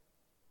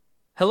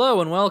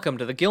Hello and welcome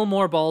to the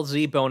Gilmore Ball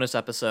Z bonus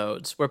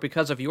episodes, where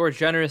because of your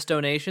generous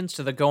donations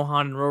to the Gohan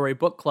and Rory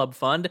Book Club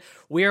Fund,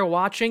 we are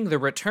watching The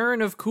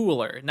Return of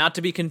Cooler, not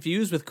to be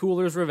confused with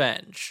Cooler's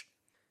Revenge.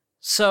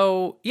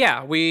 So,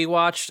 yeah, we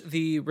watched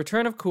The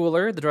Return of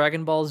Cooler, the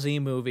Dragon Ball Z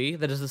movie,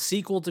 that is the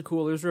sequel to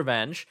Cooler's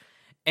Revenge,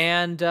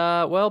 and,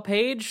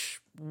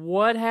 Paige,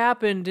 what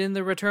happened in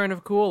The Return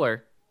of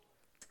Cooler?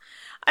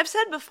 I've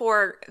said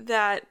before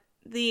that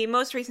the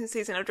most recent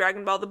season of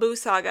Dragon Ball, the Buu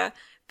Saga,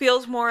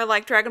 feels more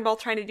like Dragon Ball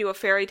trying to do a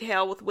fairy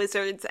tale with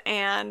wizards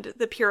and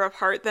the pure of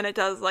heart than it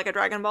does like a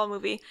Dragon Ball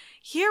movie.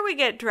 Here we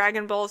get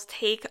Dragon Ball's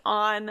take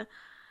on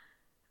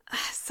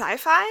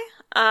sci-fi.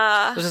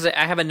 I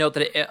have a note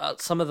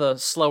that some of the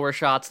slower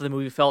shots of the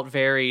movie felt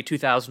very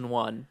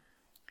 2001.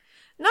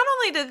 Not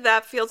only did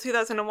that feel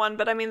 2001,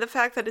 but I mean the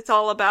fact that it's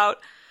all about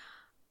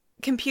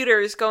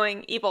computers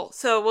going evil.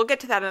 So we'll get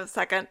to that in a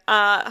second.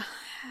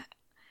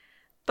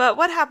 But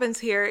what happens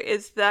here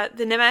is that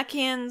the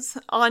Namekians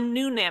on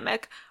New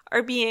Namek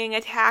are being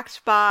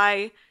attacked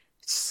by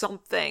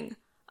something.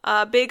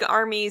 Big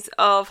armies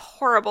of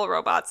horrible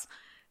robots.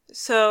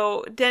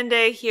 So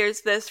Dende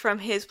hears this from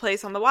his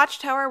place on the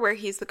Watchtower, where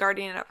he's the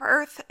guardian of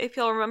Earth, if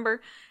you'll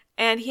remember,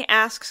 and he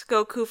asks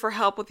Goku for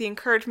help with the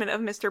encouragement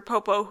of Mr.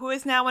 Popo, who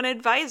is now an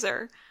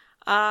advisor.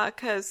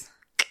 'Cause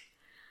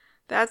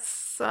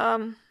that's,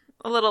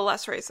 a little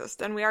less racist,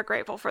 and we are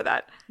grateful for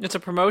that. It's a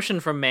promotion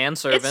from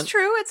manservant. It's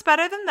true, it's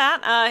better than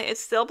that.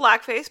 It's still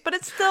blackface, but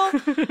it's still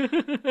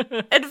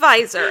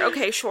advisor.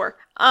 Okay, sure.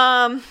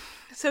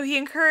 So he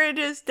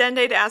encourages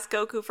Dende to ask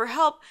Goku for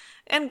help,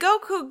 and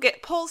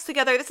Goku pulls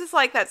together, this is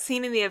like that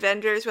scene in the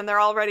Avengers when they're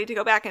all ready to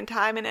go back in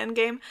time in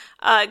Endgame.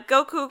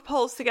 Goku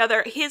pulls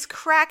together his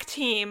crack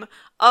team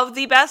of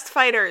the best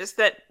fighters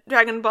that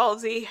Dragon Ball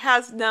Z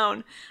has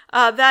known.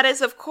 That is,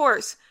 of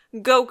course,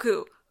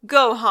 Goku,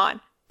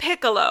 Gohan,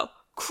 Piccolo,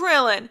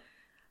 Krillin,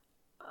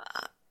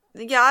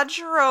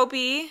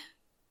 Yajirobe,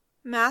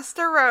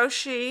 Master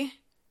Roshi,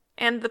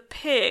 and the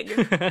pig.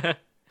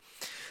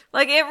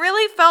 Like, it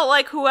really felt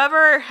like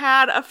whoever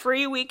had a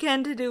free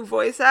weekend to do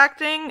voice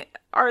acting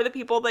are the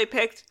people they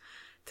picked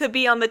to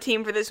be on the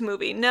team for this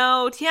movie.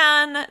 No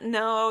Tien,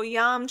 no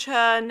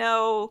Yamcha,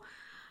 no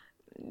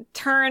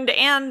turned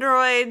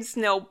androids,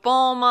 no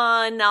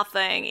Bulma,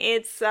 nothing.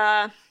 It's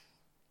the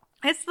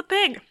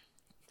pig.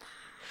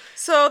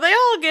 So they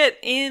all get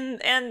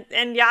in, and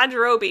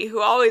Yajirobe,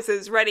 who always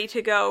is ready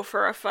to go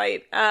for a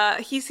fight,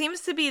 he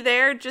seems to be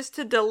there just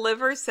to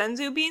deliver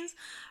senzu beans.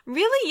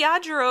 Really,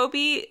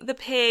 Yajirobe, the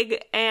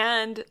pig,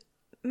 and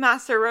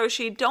Master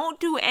Roshi don't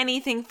do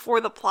anything for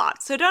the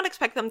plot, so don't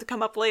expect them to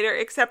come up later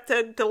except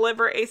to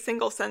deliver a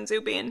single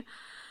senzu bean.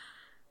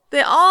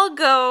 They all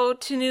go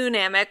to New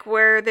Namek,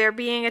 where they're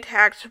being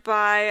attacked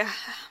by,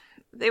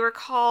 they were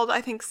called,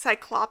 I think,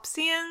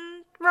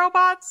 Cyclopsian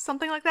robots,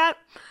 something like that.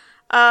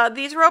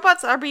 These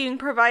robots are being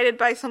provided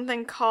by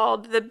something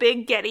called the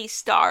Big Getty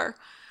Star.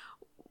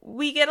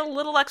 We get a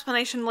little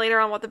explanation later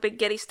on what the Big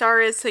Getty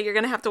Star is, so you're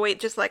gonna have to wait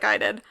just like I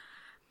did.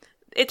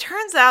 It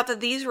turns out that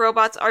these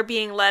robots are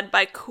being led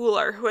by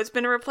Cooler, who has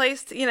been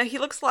replaced. You know, he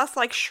looks less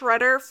like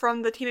Shredder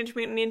from the Teenage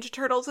Mutant Ninja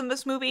Turtles in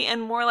this movie,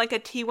 and more like a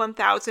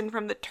T-1000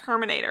 from the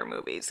Terminator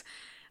movies.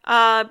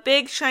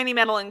 Big shiny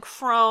metal and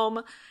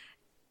chrome,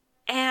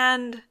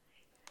 and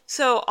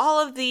so all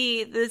of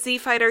the Z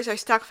fighters are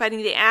stuck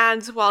fighting the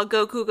ads while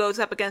Goku goes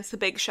up against the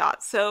big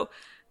shots. So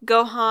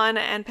Gohan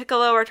and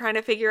Piccolo are trying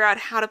to figure out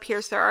how to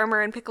pierce their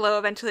armor, and Piccolo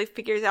eventually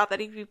figures out that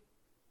if you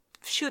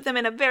shoot them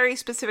in a very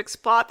specific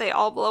spot, they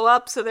all blow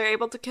up, so they're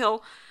able to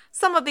kill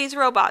some of these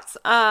robots.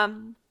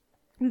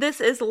 This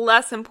is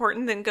less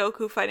important than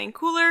Goku fighting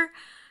Cooler.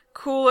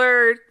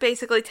 Cooler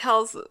basically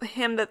tells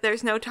him that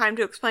there's no time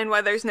to explain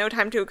why there's no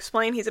time to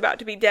explain. He's about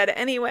to be dead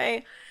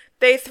anyway.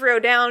 They throw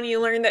down. You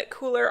learn that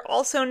Cooler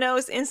also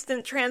knows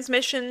instant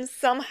transmissions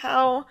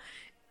somehow,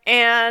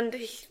 and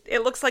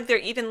it looks like they're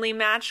evenly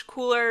matched.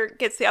 Cooler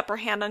gets the upper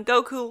hand on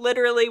Goku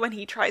literally when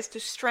he tries to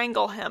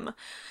strangle him.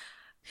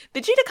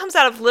 Vegeta comes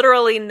out of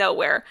literally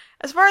nowhere.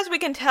 As far as we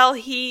can tell,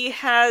 he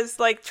has,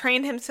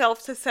 trained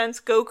himself to sense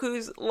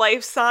Goku's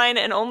life sign,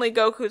 and only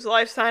Goku's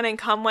life sign, and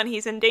come when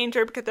he's in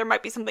danger because there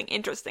might be something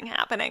interesting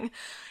happening.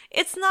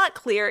 It's not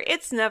clear.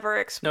 It's never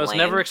explained. No, it's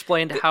never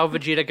explained how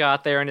Vegeta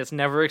got there, and it's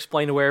never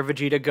explained where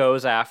Vegeta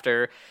goes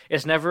after.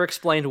 It's never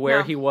explained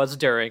where he was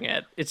during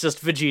it. It's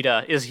just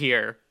Vegeta is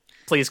here.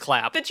 Please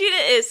clap.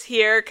 Vegeta is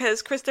here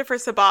because Christopher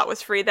Sabat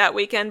was free that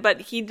weekend,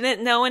 but he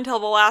didn't know until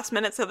the last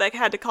minute, so they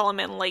had to call him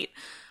in late.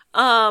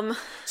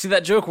 See,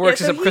 that joke works,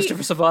 except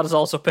Christopher Sabat is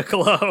also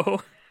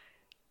Piccolo.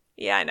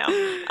 Yeah, I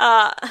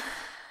know.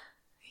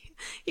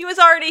 He was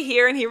already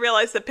here, and he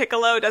realized that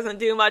Piccolo doesn't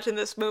do much in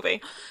this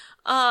movie.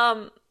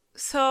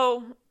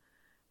 So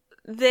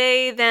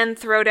they then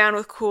throw down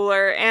with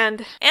Cooler,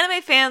 and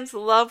anime fans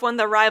love when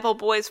the rival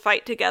boys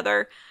fight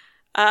together.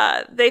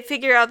 They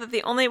figure out that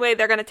the only way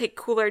they're going to take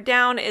Cooler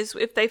down is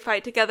if they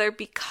fight together,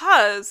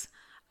 because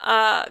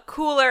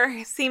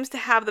Cooler seems to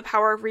have the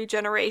power of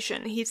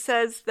regeneration. He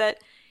says that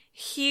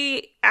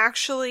he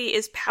actually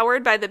is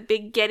powered by the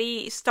Big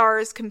Getty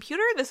Star's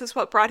computer. This is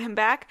what brought him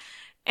back.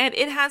 and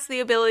it has the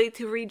ability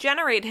to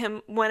regenerate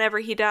him whenever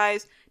he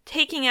dies,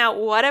 taking out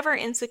whatever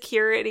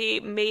insecurity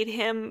made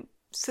him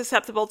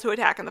susceptible to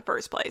attack in the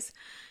first place.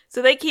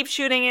 So they keep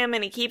shooting him,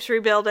 and he keeps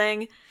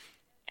rebuilding,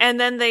 and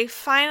then they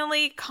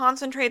finally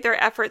concentrate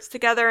their efforts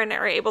together and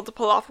are able to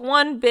pull off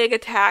one big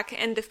attack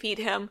and defeat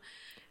him.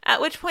 At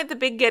which point the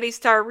Big Getty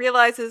Star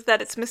realizes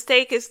that its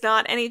mistake is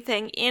not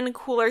anything in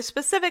Cooler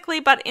specifically,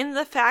 but in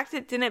the fact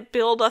it didn't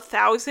build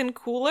 1,000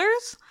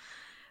 coolers.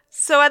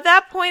 So at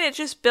that point, it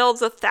just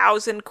builds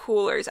 1,000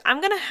 coolers. I'm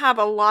going to have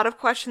a lot of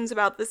questions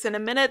about this in a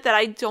minute that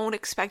I don't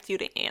expect you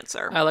to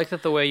answer. I like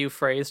that the way you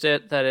phrased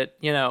it, that it,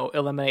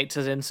 eliminates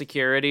his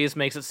insecurities,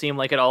 makes it seem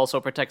like it also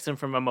protects him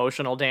from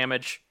emotional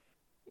damage.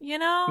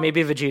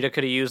 Maybe Vegeta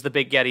could have used the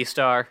Big Getty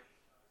Star.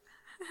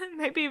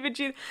 Maybe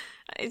Vegeta...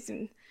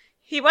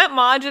 He went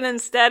Majin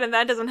instead, and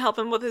that doesn't help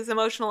him with his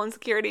emotional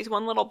insecurities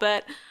one little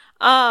bit.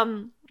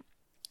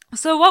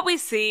 So what we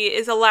see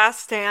is a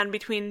last stand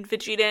between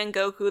Vegeta and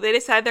Goku. They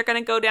decide they're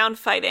going to go down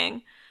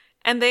fighting,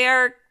 and they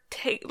are,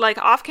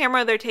 off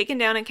camera, they're taken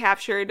down and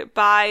captured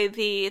by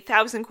the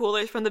 1,000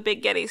 coolers from the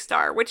Big Getty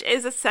Star, which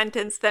is a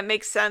sentence that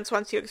makes sense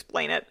once you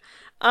explain it.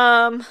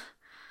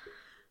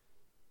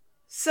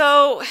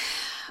 So,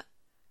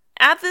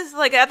 at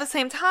the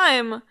same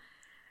time,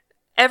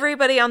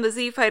 everybody on the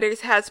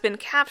Z-Fighters has been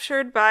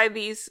captured by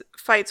these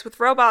fights with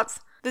robots.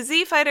 The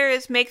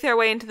Z-Fighters make their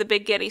way into the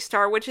Big Getty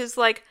Star, which is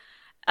like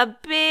a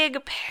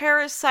big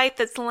parasite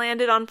that's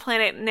landed on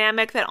planet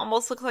Namek that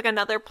almost looks like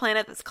another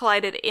planet that's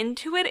collided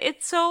into it.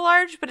 It's so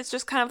large, but it's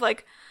just kind of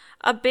like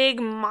a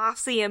big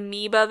mossy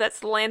amoeba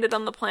that's landed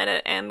on the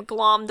planet and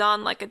glommed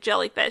on like a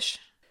jellyfish.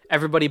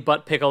 Everybody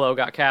but Piccolo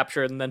got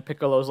captured, and then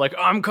Piccolo's like,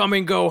 I'm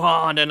coming,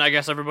 Gohan, and I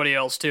guess everybody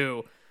else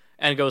too,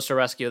 and goes to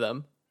rescue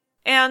them.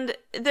 And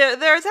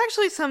there's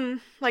actually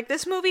some,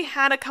 this movie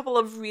had a couple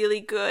of really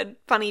good,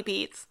 funny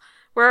beats,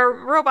 where a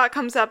robot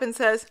comes up and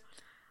says,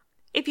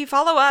 if you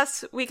follow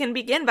us, we can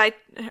begin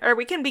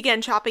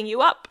chopping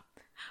you up.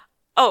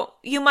 Oh,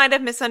 you might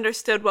have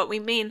misunderstood what we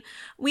mean.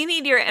 We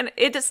need your, and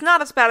it's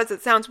not as bad as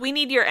it sounds, we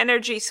need your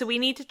energy, so we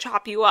need to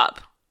chop you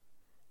up.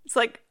 It's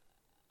like,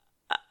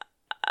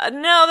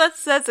 no,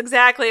 that's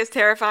exactly as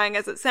terrifying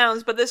as it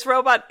sounds, but this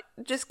robot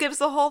just gives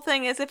the whole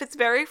thing as if it's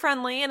very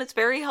friendly and it's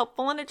very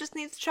helpful and it just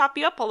needs to chop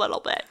you up a little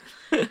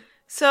bit.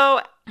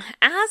 So,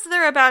 as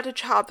they're about to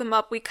chop them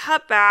up, we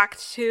cut back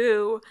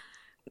to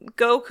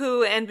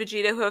Goku and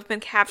Vegeta, who have been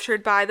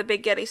captured by the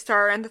Big Getty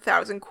Star and the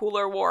 1,000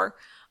 Cooler War.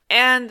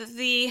 And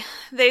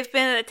they've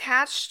been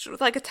attached,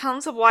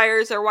 tons of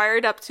wires are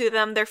wired up to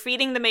them. They're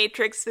feeding the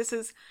Matrix. This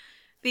is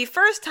the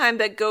first time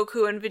that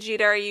Goku and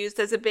Vegeta are used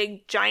as a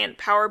big giant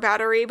power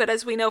battery, but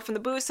as we know from the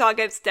Buu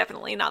Saga, it's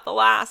definitely not the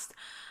last.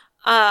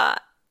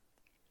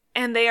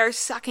 And they are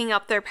sucking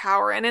up their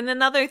power. And in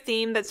another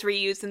theme that's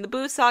reused in the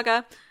Buu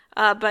Saga,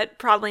 but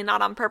probably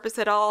not on purpose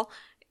at all,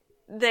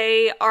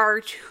 they are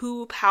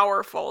too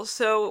powerful.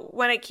 So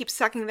when it keeps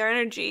sucking their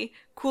energy,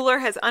 Cooler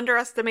has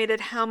underestimated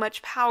how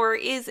much power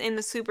is in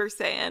the Super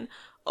Saiyan,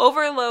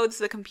 overloads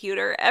the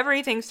computer,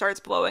 everything starts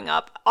blowing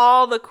up,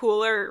 all the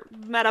Cooler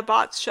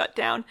Metabots shut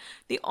down.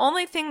 The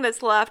only thing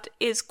that's left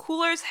is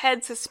Cooler's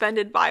head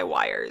suspended by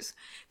wires,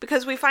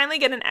 because we finally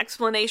get an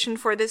explanation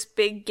for this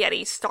Big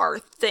Getty Star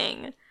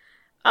thing.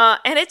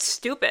 And it's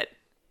stupid.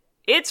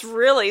 It's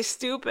really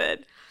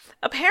stupid.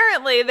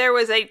 Apparently, there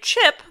was a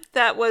chip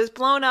that was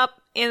blown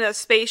up in a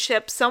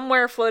spaceship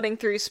somewhere floating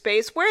through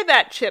space. Where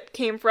that chip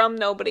came from,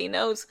 nobody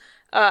knows.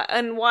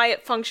 And why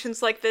it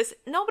functions like this,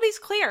 nobody's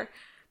clear.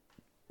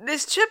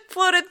 This chip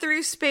floated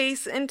through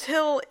space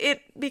until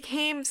it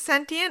became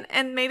sentient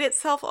and made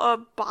itself a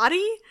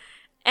body,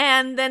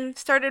 and then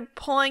started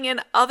pulling in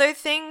other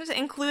things,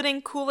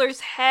 including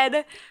Cooler's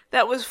head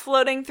that was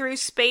floating through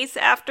space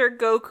after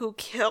Goku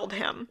killed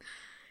him.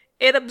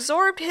 It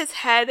absorbed his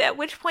head, at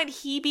which point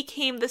he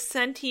became the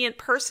sentient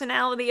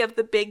personality of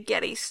the Big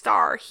Getty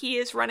Star. He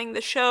is running the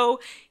show.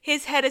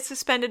 His head is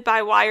suspended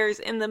by wires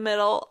in the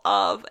middle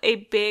of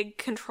a big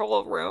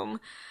control room.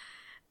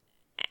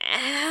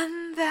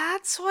 And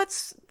that's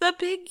what the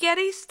Big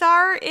Getty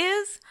Star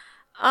is.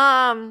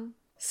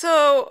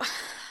 So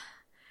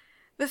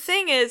the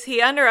thing is,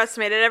 he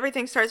underestimated,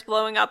 everything starts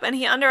blowing up, and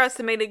he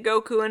underestimated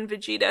Goku and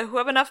Vegeta, who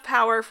have enough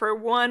power for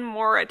one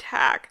more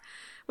attack.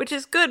 Which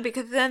is good,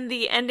 because then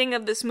the ending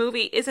of this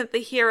movie isn't the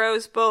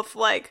heroes both,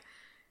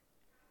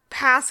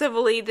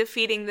 passively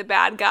defeating the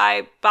bad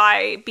guy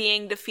by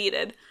being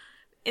defeated.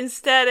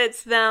 Instead,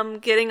 it's them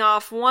getting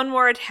off one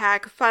more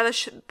attack by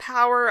the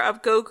power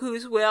of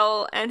Goku's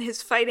will and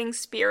his fighting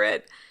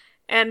spirit,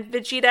 and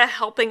Vegeta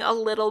helping a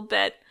little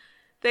bit.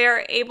 They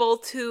are able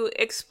to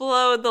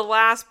explode the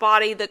last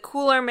body that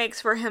Cooler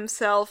makes for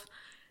himself.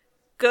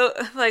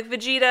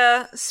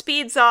 Vegeta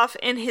speeds off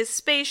in his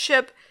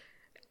spaceship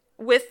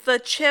with the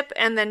chip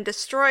and then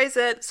destroys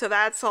it, so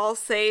that's all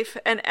safe,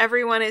 and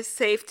everyone is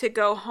safe to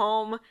go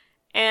home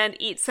and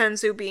eat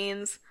senzu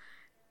beans.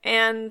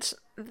 And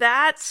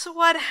that's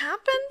what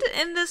happened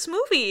in this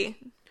movie.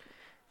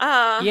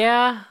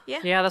 Yeah,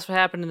 Yeah. that's what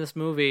happened in this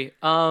movie.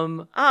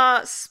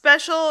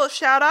 Special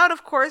shout out,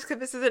 of course, because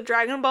this is a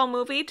Dragon Ball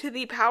movie, to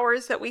the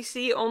powers that we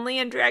see only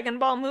in Dragon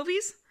Ball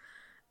movies.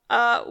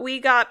 We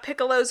got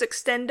Piccolo's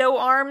extendo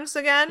arms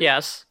again.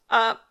 Yes.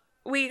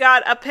 We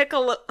got a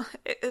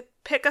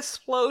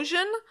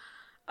Pick-explosion,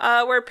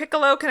 where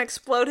Piccolo can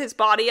explode his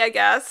body, I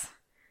guess.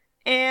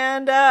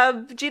 And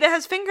Vegeta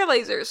has finger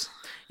lasers.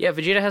 Yeah,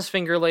 Vegeta has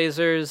finger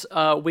lasers.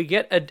 We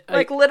get a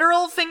like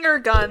literal finger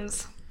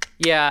guns.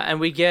 Yeah, and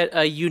we get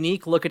a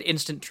unique look at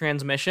instant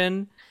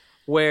transmission,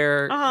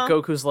 where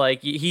Goku's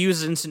like, he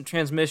uses instant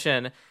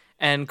transmission,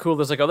 and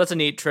Cooler's like, oh, that's a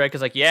neat trick.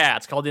 He's like, yeah,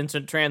 it's called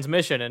instant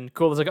transmission. And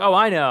Cooler's like, oh,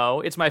 I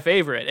know, it's my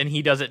favorite. And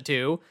he does it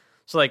too.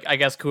 So, like, I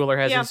guess Cooler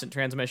has instant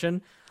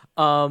transmission.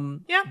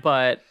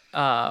 But,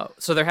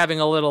 so they're having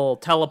a little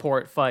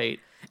teleport fight.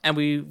 And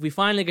we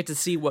finally get to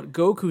see what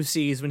Goku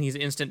sees when he's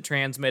instant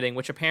transmitting,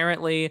 which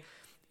apparently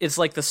is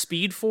like the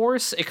Speed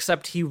Force,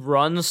 except he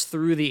runs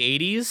through the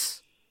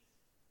 80s.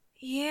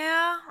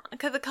 Yeah,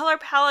 because the color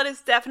palette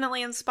is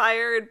definitely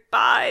inspired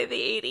by the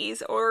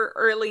 80s or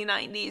early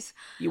 90s.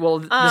 Well,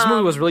 this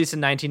movie was released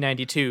in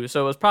 1992,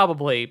 so it was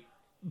probably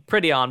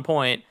pretty on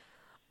point.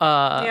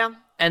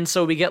 And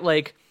so we get,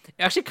 like,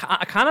 actually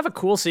kind of a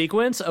cool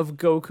sequence of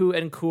Goku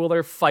and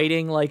Cooler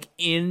fighting, like,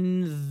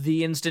 in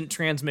the instant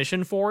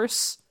transmission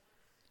force.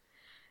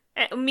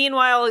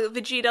 Meanwhile,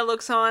 Vegeta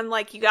looks on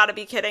like, you gotta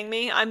be kidding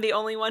me. I'm the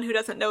only one who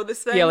doesn't know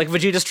this thing. Yeah, like,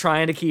 Vegeta's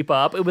trying to keep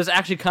up. It was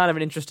actually kind of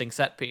an interesting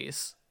set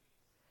piece.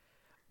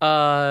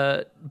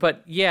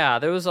 But yeah,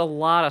 there was a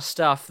lot of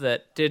stuff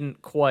that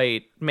didn't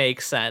quite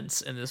make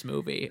sense in this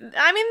movie.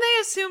 I mean,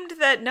 they assumed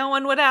that no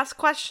one would ask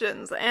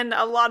questions, and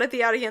a lot of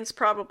the audience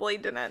probably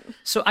didn't.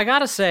 So I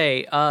gotta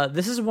say,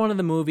 this is one of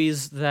the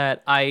movies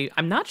that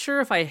I'm not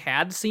sure if I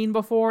had seen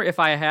before. If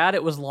I had,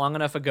 it was long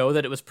enough ago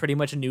that it was pretty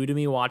much new to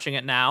me watching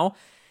it now.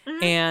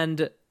 Mm-hmm.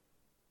 And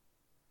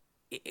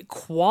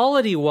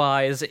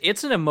quality-wise,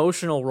 it's an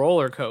emotional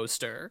roller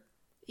coaster.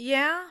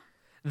 Yeah.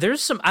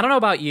 There's some, I don't know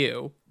about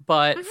you,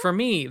 but for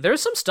me,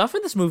 there's some stuff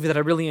in this movie that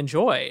I really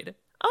enjoyed.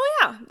 Oh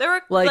yeah, there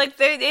were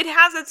it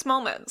has its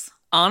moments.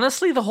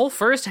 Honestly, the whole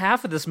first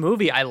half of this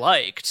movie I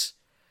liked.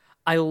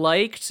 I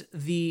liked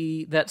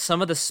that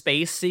some of the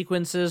space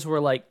sequences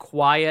were like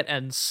quiet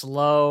and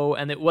slow,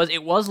 and it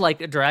was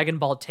like a Dragon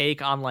Ball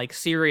take on like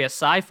serious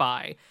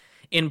sci-fi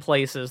in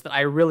places that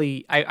I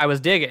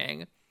was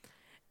digging.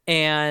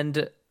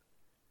 And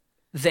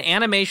the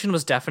animation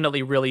was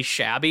definitely really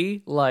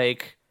shabby,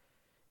 like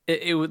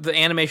the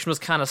animation was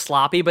kind of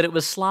sloppy, but it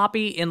was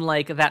sloppy in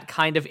like that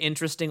kind of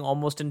interesting,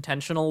 almost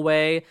intentional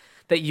way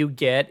that you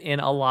get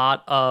in a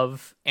lot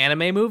of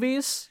anime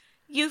movies.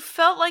 You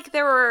felt like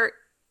there were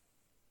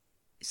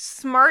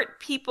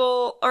smart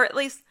people, or at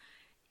least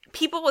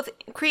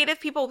creative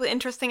people with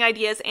interesting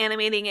ideas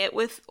animating it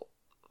with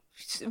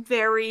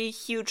very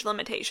huge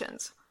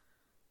limitations.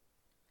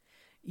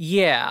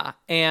 Yeah,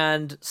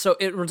 and so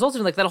it resulted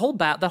in like that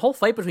whole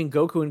fight between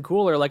Goku and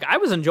Cooler. Like, I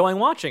was enjoying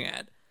watching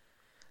it.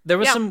 There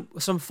was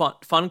some fun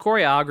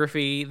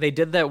choreography. They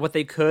did what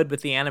they could with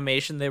the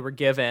animation they were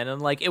given,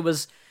 and like it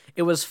was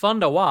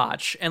fun to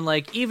watch. And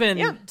like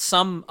even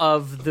some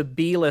of the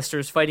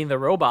B-listers fighting the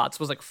robots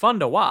was like fun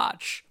to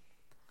watch.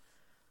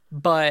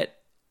 But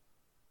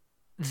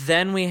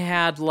then we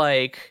had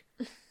like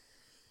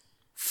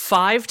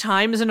 5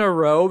 times in a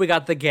row we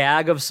got the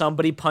gag of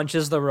somebody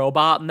punches the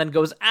robot and then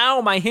goes,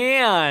 "Ow, my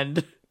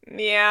hand!"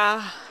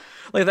 Yeah,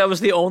 like that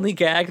was the only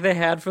gag they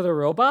had for the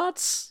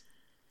robots.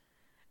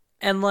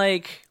 And,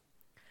 like,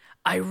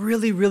 I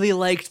really, really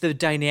liked the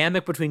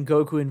dynamic between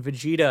Goku and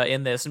Vegeta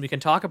in this, and we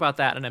can talk about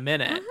that in a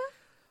minute.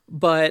 Mm-hmm.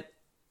 But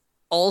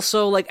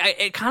also, like,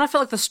 it kind of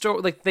felt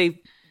like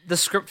the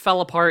script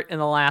fell apart in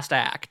the last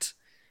act.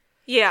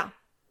 Yeah.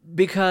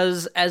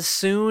 Because as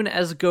soon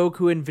as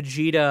Goku and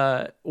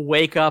Vegeta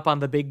wake up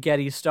on the Big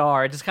Getty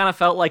Star, it just kind of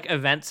felt like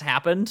events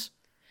happened.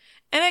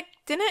 And it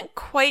didn't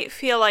quite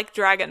feel like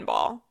Dragon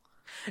Ball.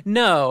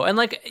 No, and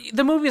like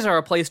the movies are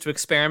a place to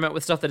experiment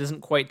with stuff that isn't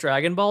quite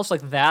Dragon Ball, so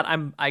like that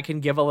I can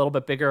give a little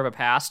bit bigger of a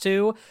pass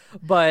to.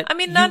 But I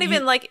mean, not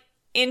even like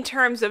in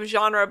terms of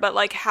genre, but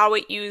like how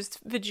it used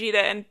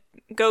Vegeta and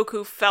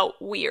Goku felt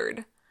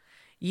weird.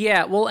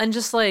 Yeah, well, and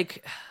just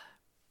like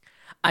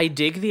I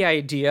dig the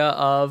idea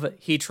of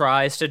he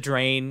tries to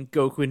drain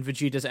Goku and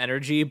Vegeta's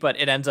energy, but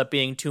it ends up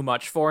being too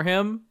much for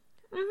him.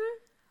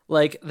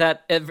 Like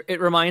that,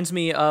 it reminds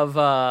me of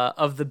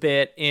the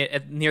bit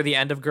near the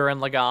end of Gurren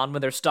Lagann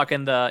when they're stuck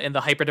in the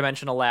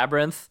hyperdimensional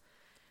labyrinth,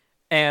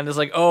 and it's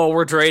like, oh,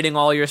 we're draining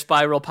all your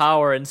spiral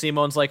power, and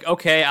Simon's like,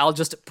 okay, I'll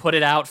just put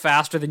it out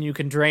faster than you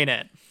can drain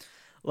it.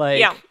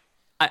 Like, yeah.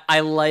 I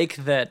like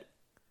that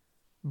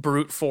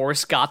brute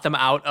force got them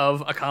out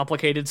of a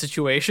complicated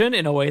situation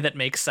in a way that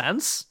makes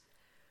sense,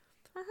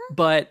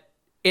 but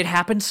it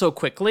happened so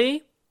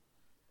quickly.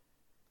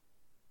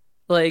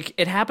 Like,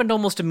 it happened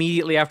almost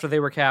immediately after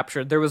they were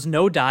captured. There was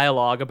no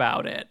dialogue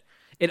about it.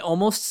 It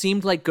almost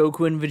seemed like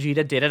Goku and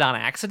Vegeta did it on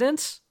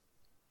accident.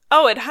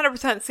 Oh, it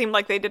 100% seemed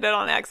like they did it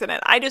on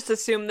accident. I just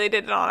assumed they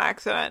did it on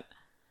accident.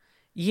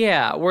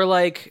 Yeah, we're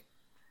like,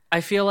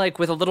 I feel like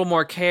with a little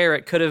more care,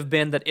 it could have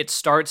been that it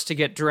starts to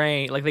get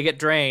drained, like they get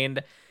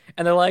drained,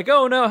 and they're like,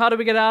 oh no, how do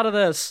we get out of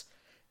this?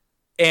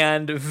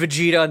 And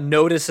Vegeta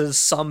notices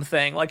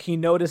something, like he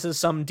notices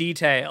some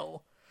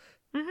detail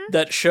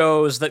that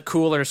shows that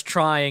Cooler's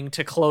trying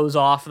to close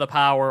off the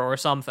power or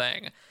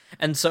something.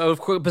 And so,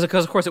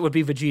 because of course it would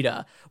be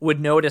Vegeta, would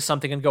notice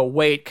something and go,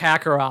 wait,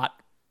 Kakarot,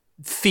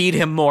 feed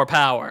him more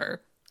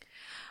power.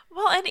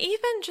 Well, and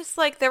even just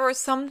like there were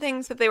some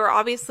things that they were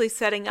obviously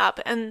setting up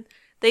and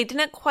they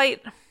didn't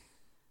quite...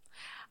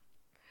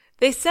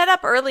 They set up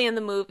early in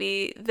the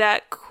movie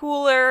that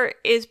Cooler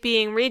is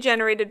being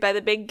regenerated by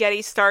the Big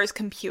Getty Star's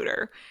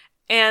computer.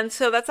 And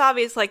so that's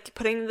obvious, like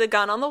putting the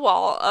gun on the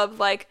wall of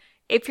like,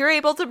 if you're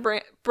able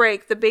to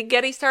break the Big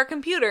Getty Star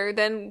computer,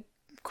 then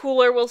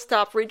Cooler will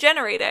stop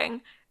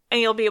regenerating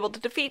and you'll be able to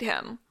defeat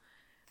him.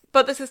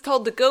 But this is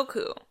told to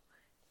Goku.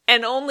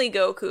 And only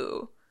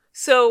Goku.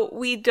 So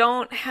we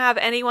don't have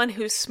anyone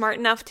who's smart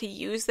enough to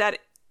use that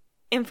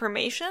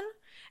information.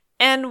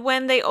 And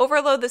when they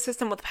overload the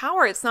system with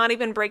power, it's not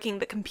even breaking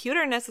the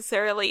computer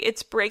necessarily,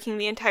 it's breaking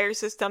the entire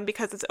system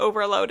because it's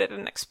overloaded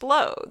and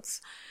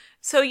explodes.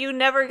 So you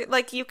never,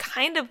 like, you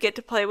kind of get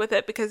to play with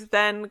it because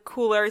then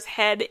Cooler's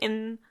head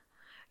in,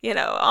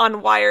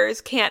 on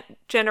wires can't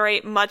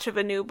generate much of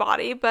a new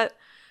body, but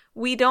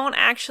we don't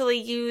actually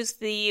use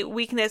the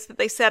weakness that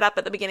they set up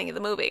at the beginning of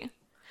the movie.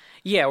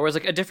 Yeah, whereas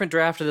like a different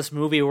draft of this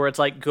movie where it's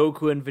like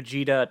Goku and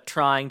Vegeta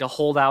trying to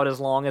hold out as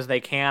long as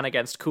they can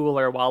against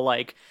Cooler while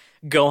like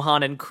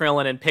Gohan and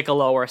Krillin and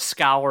Piccolo are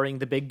scouring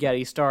the Big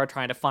Getty Star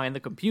trying to find the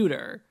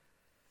computer.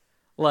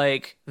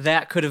 Like,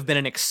 that could have been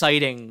an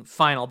exciting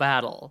final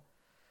battle.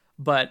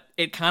 But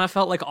it kind of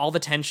felt like all the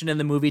tension in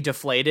the movie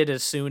deflated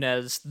as soon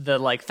as the,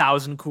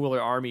 1,000 Cooler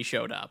army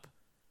showed up.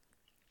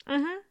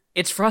 Mm-hmm.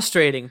 It's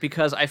frustrating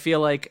because I feel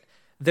like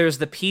there's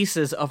the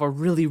pieces of a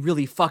really,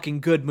 really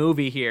fucking good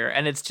movie here,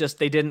 and it's just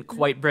they didn't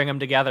quite bring them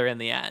together in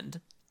the end.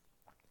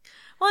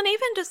 Well, and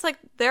even just,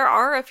 there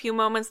are a few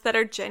moments that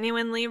are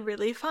genuinely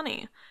really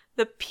funny.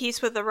 The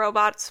piece with the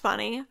robot's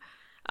funny.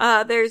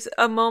 There's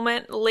a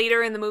moment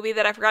later in the movie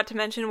that I forgot to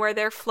mention where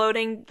they're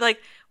floating,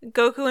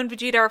 Goku and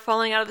Vegeta are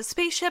falling out of the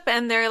spaceship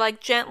and they're,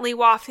 gently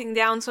wafting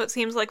down so it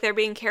seems like they're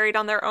being carried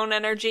on their own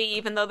energy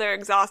even though they're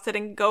exhausted,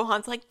 and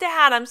Gohan's like,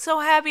 Dad, I'm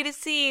so happy to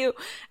see you.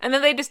 And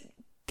then they just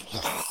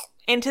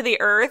into the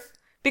earth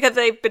because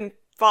they've been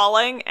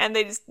falling and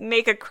they just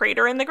make a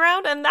crater in the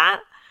ground, and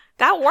that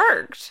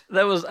worked.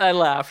 I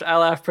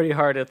laughed pretty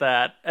hard at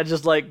that. And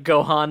just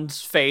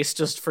Gohan's face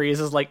just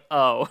freezes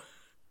oh.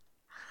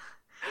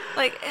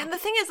 And the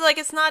thing is,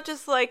 it's not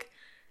just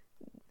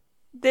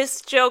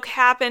this joke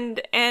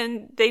happened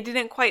and they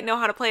didn't quite know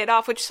how to play it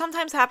off, which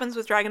sometimes happens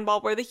with Dragon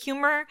Ball where the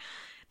humor,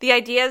 the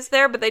idea is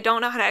there, but they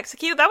don't know how to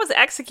execute. That was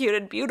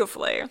executed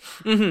beautifully.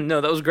 Mm-hmm.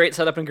 No, that was great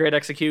setup and great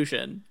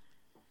execution.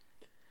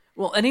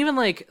 Well, and even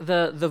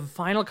the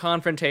final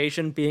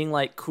confrontation being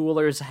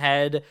Cooler's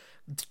head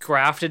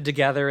grafted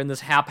together in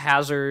this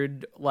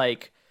haphazard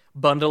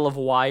bundle of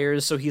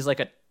wires, so he's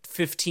a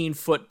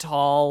 15-foot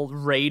tall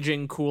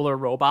raging Cooler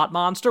robot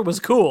monster was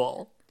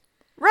cool.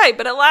 Right,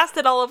 but it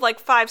lasted all of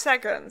 5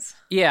 seconds.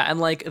 Yeah,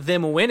 and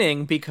them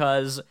winning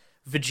because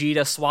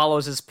Vegeta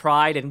swallows his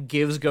pride and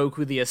gives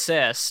Goku the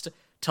assist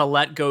to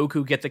let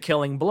Goku get the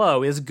killing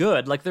blow is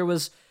good. There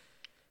was...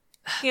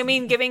 You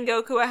mean giving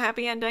Goku a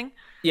happy ending?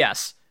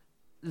 Yes.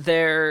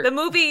 The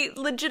movie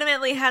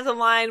legitimately has a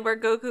line where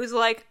Goku's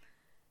like,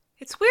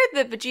 it's weird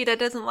that Vegeta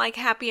doesn't like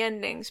happy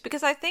endings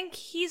because I think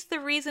he's the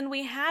reason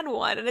we had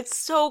one. And it's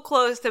so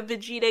close to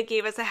Vegeta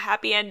gave us a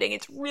happy ending.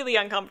 It's really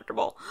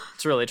uncomfortable.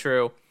 It's really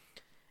true.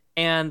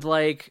 And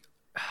the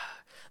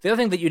other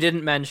thing that you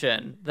didn't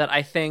mention that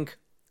I think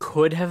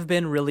could have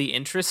been really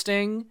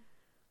interesting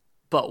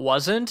but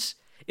wasn't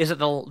is that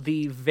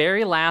the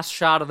very last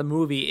shot of the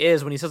movie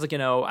is when he says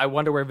I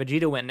wonder where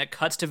Vegeta went, and it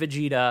cuts to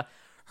Vegeta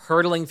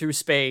hurtling through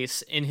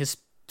space in his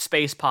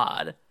space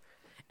pod.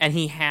 And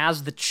he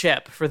has the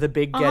chip for the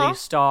Big Getty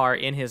Star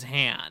in his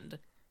hand.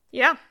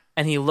 Yeah.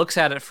 And he looks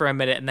at it for a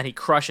minute and then he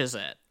crushes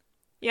it.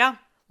 Yeah.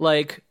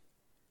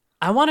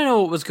 I want to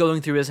know what was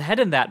going through his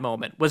head in that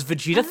moment. Was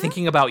Vegeta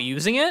thinking about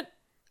using it?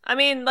 I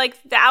mean,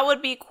 that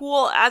would be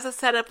cool as a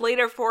setup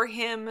later for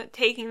him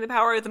taking the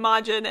power of the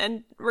Majin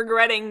and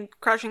regretting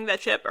crushing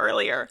that chip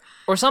earlier.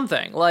 Or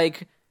something.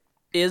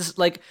 Is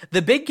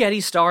the Big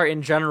Getty Star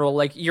in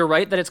general, you're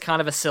right that it's kind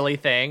of a silly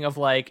thing of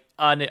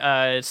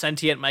a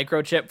sentient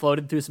microchip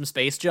floated through some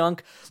space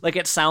junk.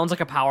 It sounds like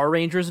a Power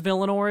Rangers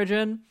villain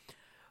origin,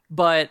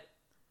 but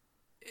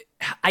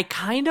I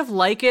kind of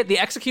like it. The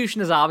execution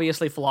is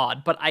obviously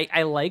flawed, but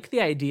I like the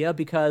idea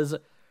because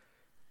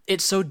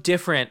it's so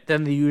different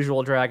than the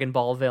usual Dragon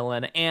Ball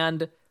villain.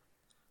 And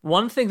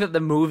one thing that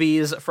the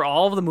movies, for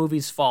all of the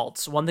movies'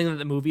 faults, one thing that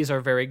the movies are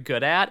very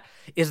good at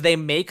is they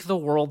make the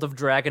world of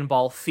Dragon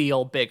Ball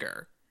feel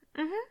bigger.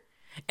 Mm-hmm.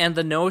 And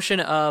the notion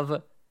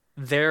of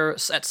there,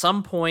 at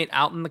some point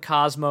out in the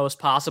cosmos,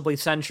 possibly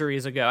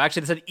centuries ago,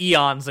 actually they said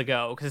eons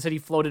ago, because they said he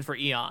floated for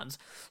eons.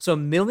 So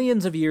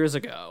millions of years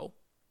ago,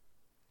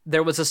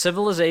 there was a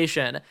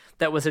civilization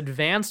that was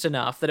advanced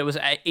enough that it was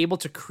able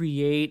to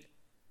create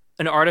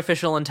an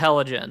artificial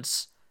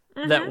intelligence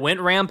that went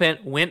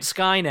rampant, went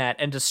Skynet,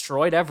 and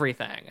destroyed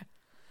everything.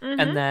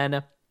 And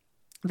then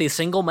the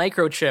single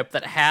microchip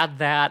that had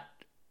that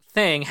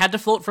thing had to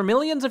float for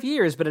millions of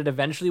years, but it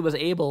eventually was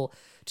able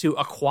to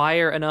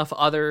acquire enough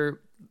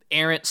other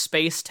errant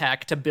space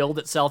tech to build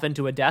itself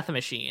into a death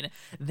machine.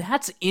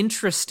 That's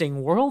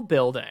interesting world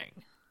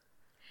building.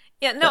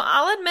 Yeah, no,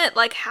 I'll admit,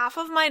 like, half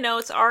of my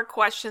notes are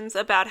questions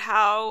about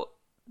how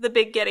the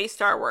Big Getty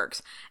Star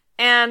works.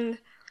 And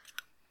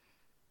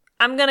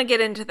I'm gonna get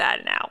into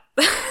that now.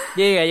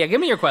 Yeah. Give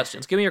me your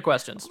questions.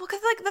 Well,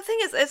 because, like, the thing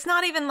is, it's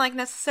not even, like,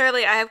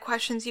 necessarily I have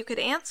questions you could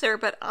answer,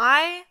 but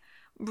I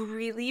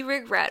really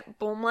regret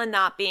Bulma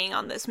not being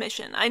on this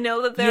mission. I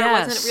know that there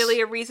wasn't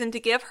really a reason to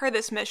give her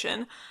this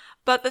mission,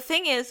 but the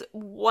thing is,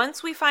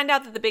 once we find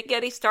out that the Big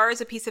Getty Star is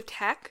a piece of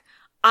tech,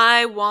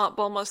 I want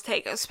Bulma's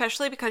take,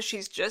 especially because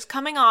she's just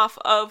coming off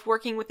of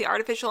working with the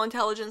artificial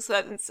intelligence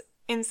that's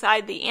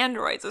inside the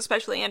androids,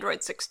 especially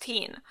Android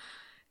 16.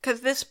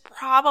 Because this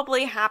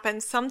probably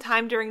happened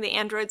sometime during the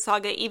Android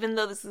saga, even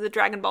though this is a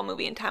Dragon Ball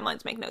movie and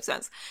timelines make no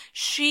sense.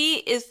 She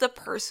is the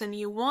person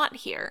you want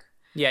here.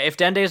 Yeah, if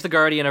Dende is the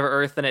guardian of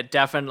Earth, then it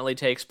definitely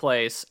takes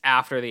place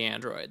after the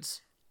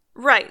androids.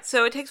 Right,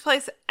 so it takes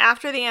place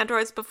after the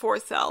androids, before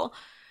Cell.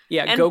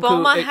 Yeah, and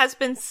Bulma has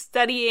been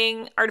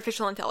studying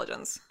artificial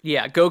intelligence.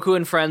 Yeah, Goku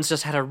and friends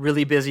just had a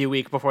really busy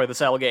week before the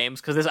Cell games,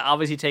 because this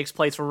obviously takes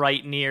place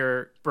right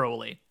near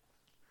Broly.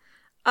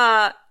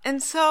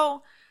 And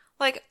so,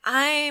 like,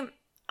 I'm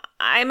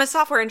a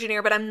software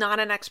engineer, but I'm not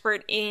an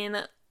expert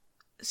in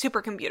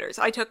supercomputers.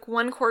 I took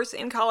one course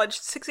in college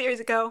 6 years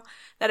ago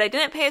that I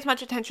didn't pay as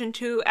much attention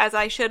to as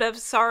I should have.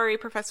 Sorry,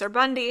 Professor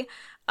Bundy.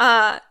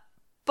 But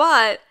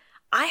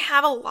I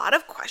have a lot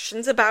of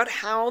questions about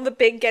how the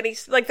Big Getty,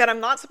 like, that I'm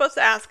not supposed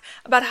to ask,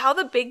 about how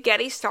the Big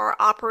Getty Star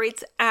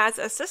operates as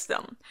a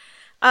system.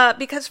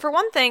 Because for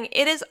one thing,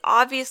 it is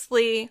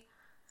obviously,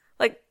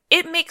 like,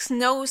 it makes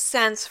no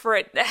sense for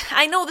it.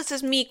 I know this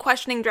is me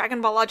questioning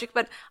Dragon Ball logic,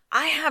 but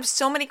I have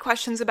so many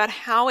questions about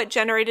how it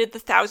generated the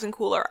 1,000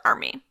 Cooler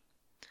army.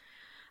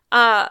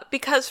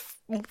 Because,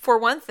 for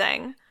one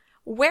thing,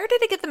 where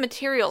did it get the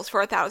materials for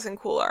 1,000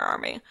 Cooler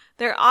army?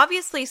 They're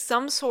obviously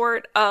some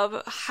sort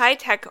of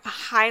high-tech,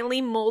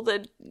 highly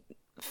molded,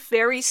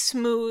 very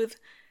smooth,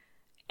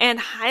 and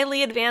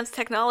highly advanced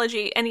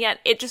technology, and yet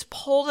it just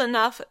pulled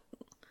enough,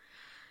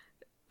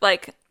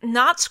 like,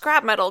 not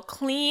scrap metal,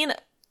 clean,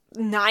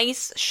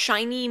 nice,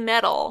 shiny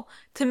metal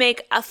to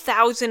make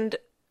 1,000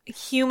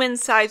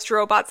 human-sized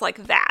robots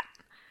like that.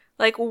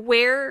 Like,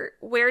 where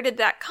did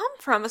that come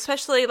from?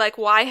 Especially, like,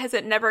 why has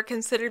it never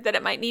considered that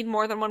it might need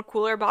more than one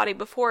cooler body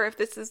before if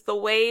this is the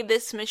way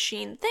this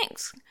machine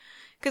thinks?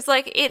 Because,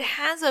 like, it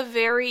has a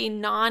very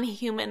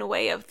non-human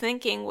way of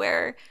thinking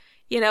where,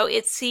 you know,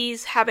 it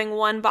sees having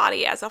one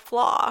body as a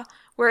flaw,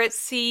 where it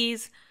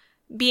sees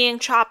being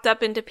chopped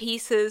up into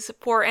pieces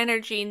for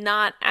energy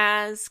not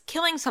as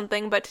killing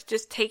something, but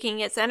just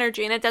taking its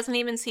energy. And it doesn't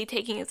even see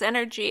taking its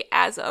energy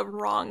as a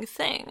wrong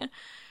thing.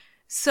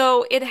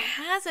 So it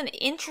has an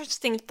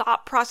interesting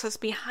thought process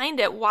behind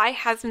it. Why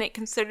hasn't it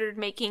considered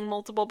making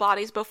multiple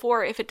bodies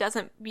before if it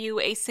doesn't view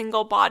a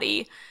single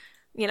body,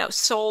 you know,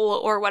 soul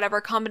or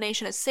whatever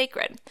combination as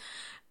sacred?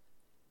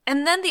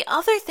 And then the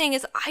other thing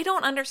is I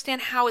don't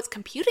understand how its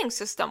computing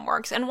system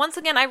works. And once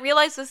again, I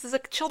realize this is a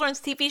children's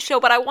TV show,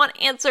 but I want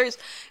answers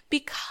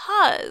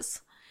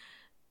because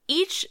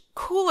each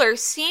cooler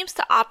seems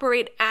to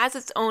operate as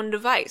its own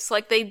device.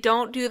 Like, they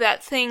don't do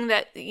that thing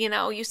that, you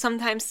know, you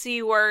sometimes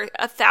see where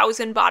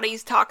 1,000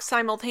 bodies talk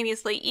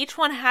simultaneously. Each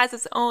one has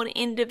its own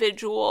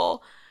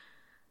individual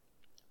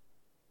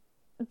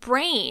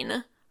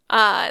brain.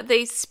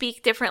 They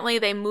speak differently.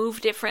 They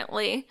move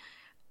differently.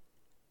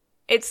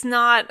 It's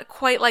not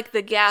quite like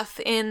the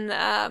Geth in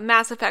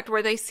Mass Effect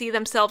where they see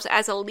themselves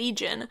as a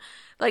legion.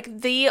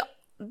 Like,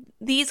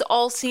 these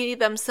all see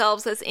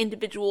themselves as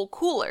individual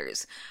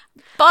coolers.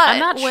 But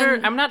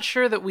I'm not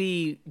sure that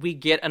we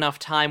get enough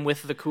time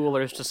with the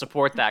coolers to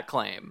support that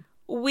claim.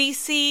 We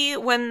see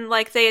when,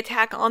 like, they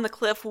attack on the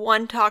cliff,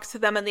 one talks to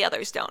them and the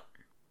others don't.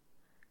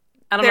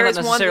 I don't know if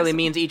that necessarily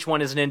means each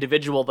one is an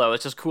individual, though.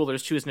 It's just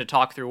coolers choosing to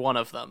talk through one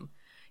of them.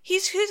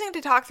 He's choosing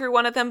to talk through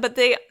one of them, but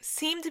they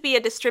seem to be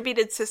a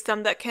distributed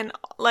system that can,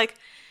 like...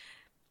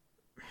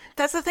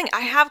 That's the thing.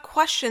 I have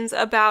questions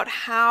about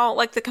how,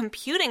 like, the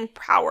computing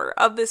power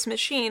of this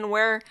machine,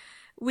 where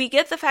we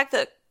get the fact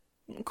that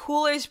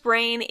Cooler's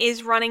brain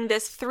is running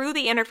this through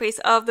the interface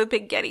of the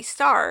Big Getty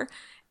Star,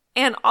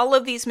 and all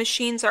of these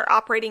machines are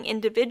operating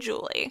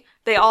individually.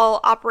 They all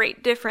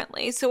operate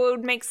differently. So it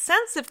would make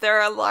sense if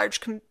they're a large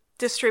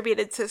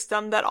distributed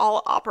system that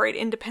all operate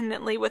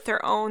independently with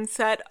their own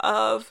set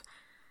of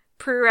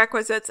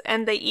prerequisites,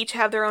 and they each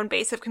have their own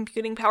base of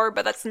computing power,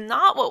 but that's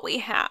not what we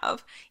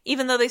have,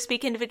 even though they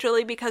speak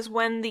individually, because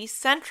when the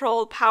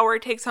central power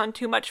takes on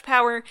too much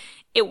power,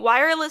 it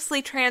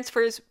wirelessly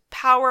transfers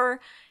power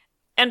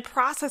and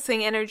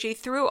processing energy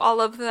through all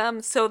of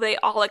them, so they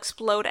all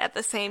explode at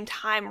the same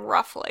time,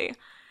 roughly.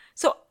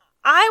 So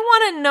I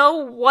want to know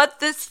what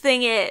this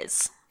thing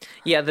is.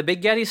 Yeah, the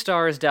Big Getty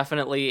Star is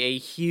definitely a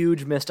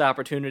huge missed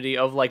opportunity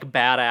of, like,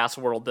 badass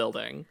world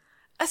building.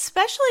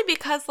 Especially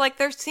because, like,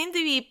 there seem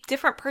to be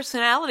different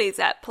personalities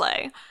at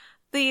play.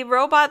 The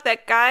robot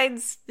that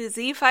guides the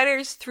Z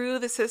Fighters through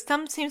the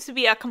system seems to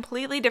be a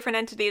completely different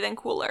entity than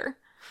Cooler.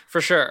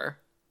 For sure.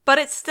 But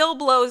it still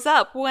blows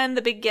up when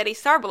the Big Getty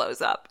Star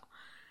blows up.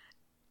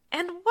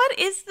 And what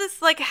is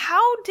this? Like,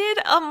 how did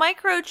a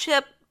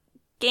microchip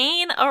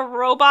gain a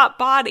robot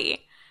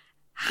body?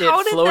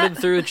 It floated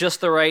through just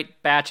the right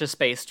batch of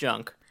space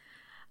junk.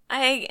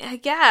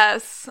 I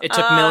guess. It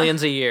took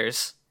millions of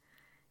years.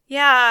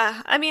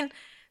 Yeah, I mean,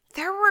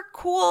 there were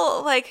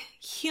cool, like,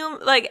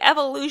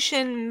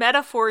 evolution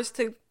metaphors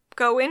to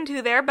go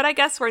into there, but I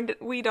guess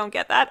we don't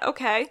get that.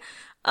 Okay.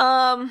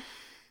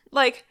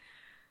 Like,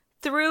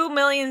 through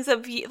millions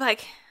of,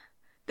 like,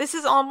 this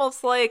is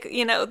almost like,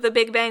 you know, the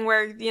Big Bang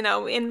where, you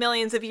know, in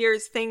millions of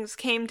years things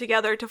came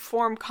together to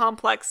form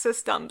complex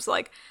systems,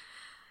 like,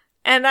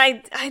 and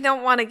I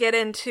don't want to get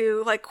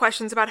into, like,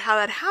 questions about how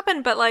that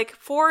happened, but, like,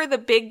 for the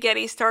Big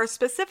Getty Star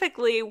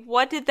specifically,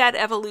 what did that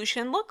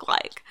evolution look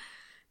like?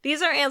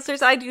 These are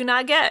answers I do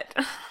not get.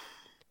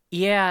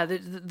 Yeah,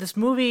 this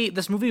movie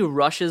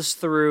rushes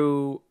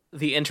through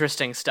the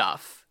interesting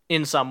stuff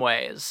in some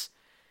ways.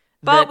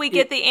 But we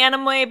get the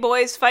anime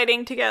boys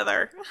fighting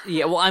together.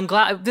 Yeah, well, I'm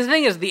glad. The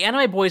thing is, the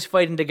anime boys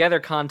fighting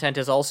together content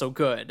is also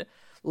good.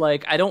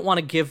 Like, I don't want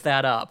to give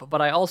that up, but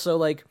I also,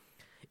 like,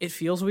 it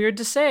feels weird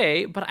to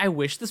say, but I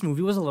wish this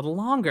movie was a little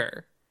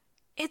longer.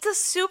 It's a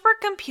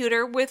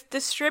supercomputer with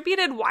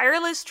distributed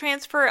wireless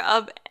transfer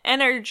of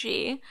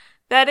energy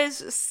that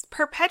is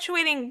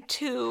perpetuating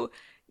to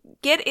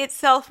get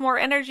itself more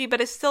energy,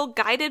 but is still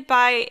guided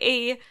by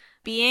a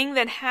being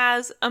that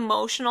has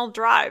emotional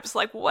drives.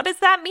 Like, what does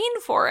that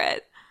mean for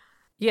it?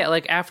 Yeah,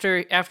 like,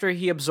 after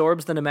he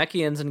absorbs the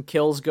Namekians and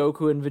kills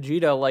Goku and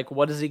Vegeta, like,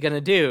 what is he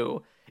gonna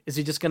do? Is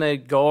he just gonna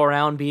go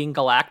around being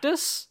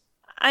Galactus?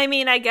 I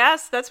mean, I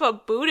guess that's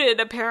what booted,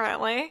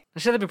 apparently. I'm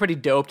sure that'd be pretty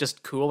dope,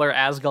 just Cooler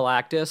as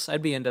Galactus.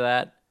 I'd be into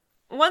that.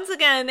 Once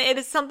again, it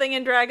is something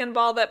in Dragon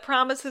Ball that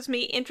promises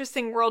me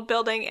interesting world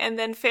building and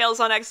then fails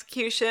on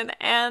execution,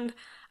 and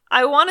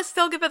I want to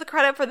still give it the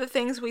credit for the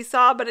things we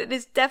saw, but it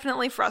is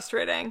definitely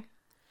frustrating.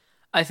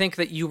 I think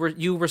that you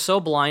were so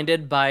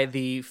blinded by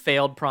the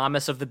failed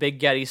promise of the Big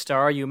Getty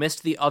Star, you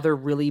missed the other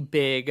really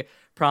big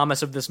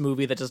promise of this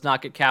movie that does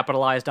not get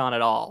capitalized on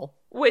at all.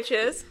 Which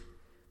is?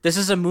 This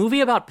is a movie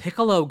about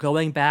Piccolo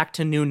going back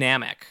to New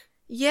Namek.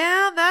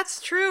 Yeah,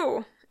 that's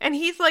true. And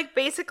he's, like,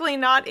 basically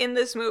not in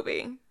this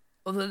movie.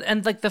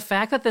 And, like, the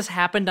fact that this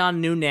happened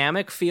on New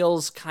Namek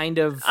feels kind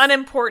of...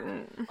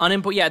 Unimportant.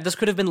 Yeah, this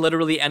could have been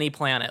literally any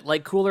planet.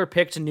 Like, Cooler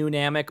picked New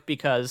Namek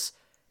because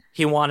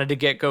he wanted to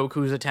get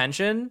Goku's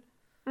attention.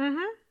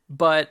 Mm-hmm.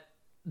 But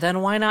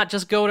then why not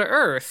just go to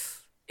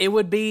Earth? It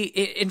would be...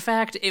 In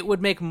fact, it would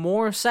make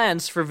more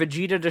sense for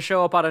Vegeta to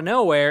show up out of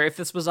nowhere if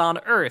this was on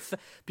Earth,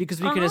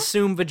 because we can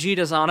assume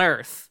Vegeta's on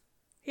Earth.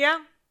 Yeah.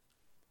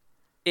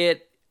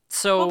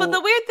 Well, but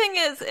the weird thing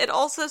is, it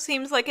also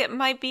seems like it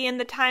might be in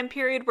the time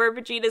period where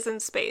Vegeta's in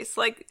space.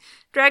 Like,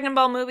 Dragon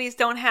Ball movies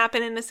don't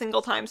happen in a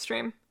single time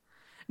stream.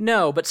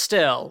 No, but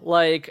still,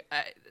 like,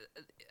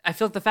 I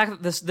feel like the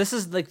fact that this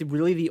is, like,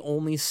 really the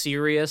only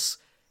serious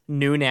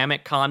New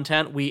Namek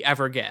content we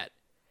ever get.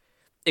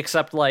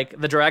 Except, like,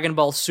 the Dragon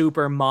Ball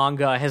Super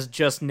manga has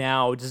just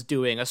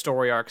doing a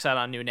story arc set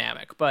on New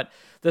Namek. But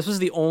this was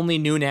the only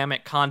New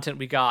Namek content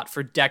we got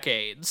for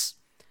decades.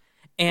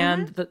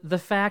 And the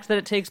fact that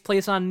it takes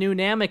place on New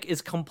Namek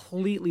is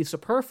completely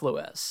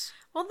superfluous.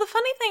 Well, the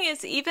funny thing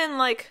is, even,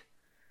 like,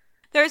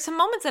 there are some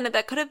moments in it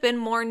that could have been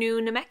more New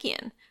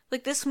Namekian.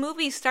 Like, this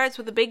movie starts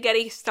with the Big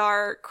Getty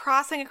Star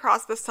crossing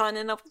across the sun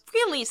in a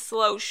really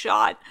slow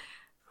shot.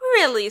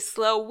 Really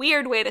slow,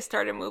 weird way to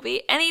start a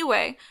movie.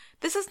 Anyway,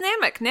 this is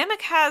Namek.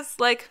 Namek has,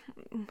 like,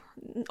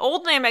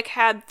 old Namek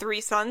had 3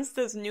 suns.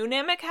 Does New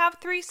Namek have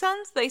 3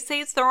 suns? They say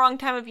it's the wrong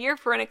time of year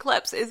for an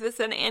eclipse. Is this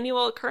an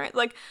annual occurrence?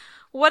 Like,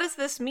 what does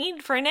this mean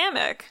for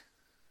Namek?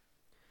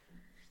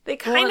 They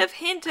kind of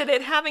hint at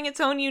it having its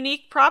own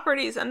unique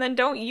properties and then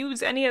don't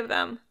use any of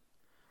them.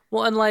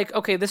 Well, and, like,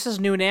 okay, this is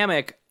New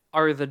Namek.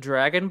 Are the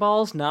Dragon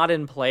Balls not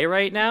in play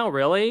right now?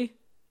 Really?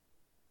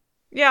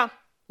 Yeah.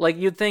 Like,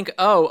 you'd think,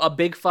 oh, a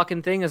big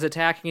fucking thing is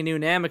attacking a New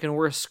Namek and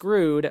we're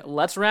screwed.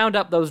 Let's round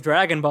up those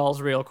Dragon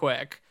Balls real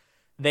quick.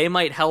 They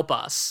might help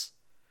us.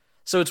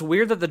 So it's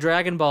weird that the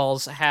Dragon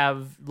Balls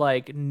have,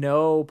 like,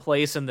 no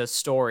place in this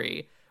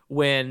story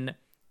when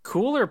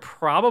Cooler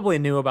probably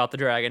knew about the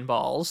Dragon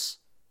Balls.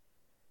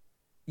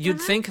 You'd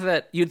think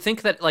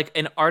that like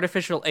an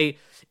artificial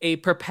a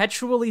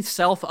perpetually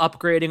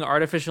self-upgrading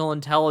artificial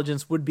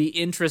intelligence would be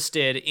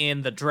interested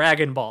in the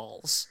Dragon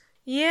Balls.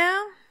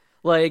 Yeah.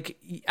 Like,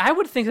 I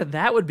would think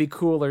that would be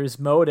Cooler's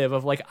motive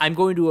of, like, I'm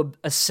going to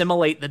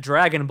assimilate the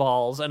Dragon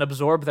Balls and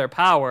absorb their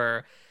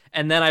power,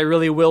 and then I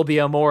really will be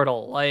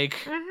immortal.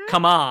 Like,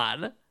 come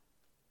on.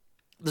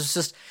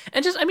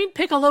 I mean,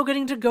 Piccolo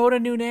getting to go to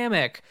New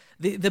Namek.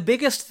 The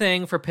biggest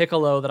thing for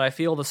Piccolo that I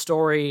feel the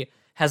story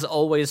has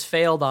always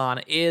failed on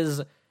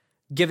is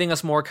giving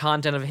us more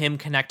content of him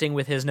connecting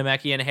with his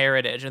Namekian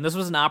heritage. And this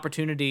was an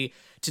opportunity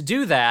to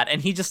do that,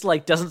 and he just,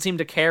 like, doesn't seem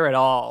to care at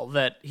all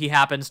that he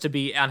happens to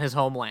be on his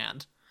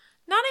homeland.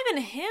 Not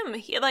even him.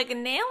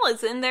 Nail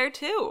is in there,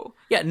 too.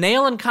 Yeah,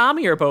 Nail and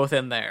Kami are both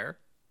in there.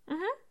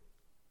 Mm-hmm.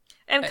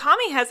 And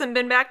Kami hasn't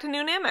been back to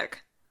New Namek.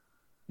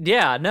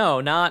 Yeah,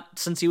 no, not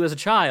since he was a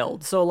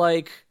child. So,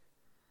 like,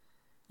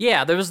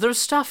 yeah, there's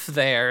stuff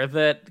there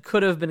that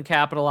could have been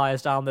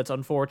capitalized on that's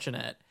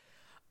unfortunate.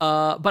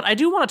 But I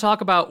do want to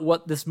talk about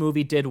what this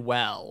movie did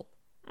well.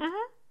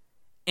 Mm-hmm.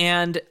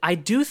 And I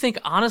do think,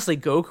 honestly,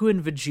 Goku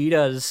and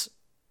Vegeta's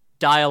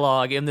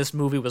dialogue in this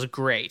movie was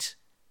great.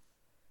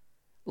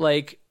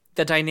 Like,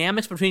 the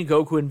dynamics between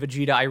Goku and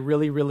Vegeta I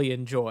really, really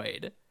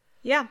enjoyed.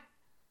 Yeah.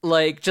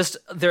 Like, just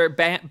their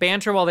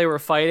banter while they were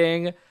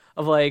fighting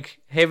of, like,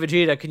 hey,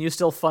 Vegeta, can you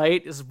still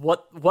fight? Is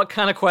what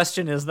kind of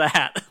question is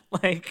that?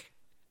 Like,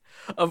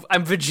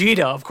 I'm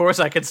Vegeta, of course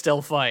I can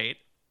still fight.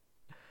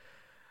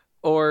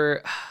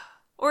 Or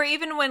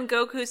even when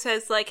Goku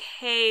says, like,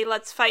 hey,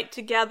 let's fight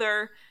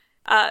together,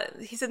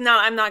 he says, no,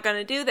 I'm not going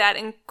to do that,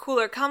 and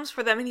Cooler comes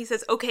for them, and he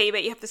says, okay,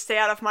 but you have to stay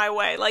out of my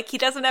way. Like, he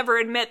doesn't ever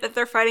admit that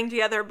they're fighting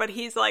together, but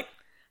he's like,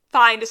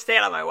 fine, to stay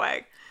out of my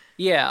way.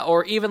 Yeah,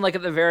 or even, like,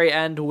 at the very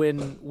end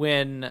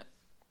when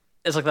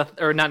it's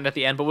like, or not at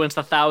the end, but when it's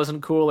the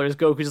 1,000 Coolers,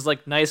 Goku's just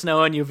like, nice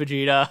knowing you,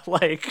 Vegeta.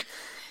 Like,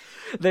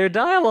 their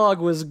dialogue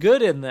was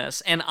good in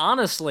this, and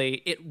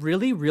honestly, it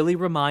really, really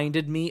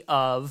reminded me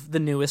of the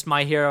newest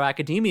My Hero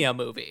Academia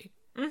movie.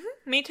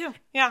 Mm-hmm, me too,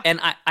 yeah. And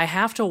I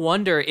have to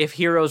wonder if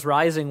Heroes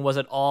Rising was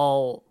at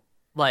all,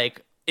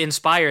 like,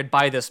 inspired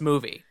by this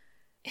movie.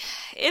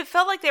 It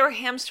felt like they were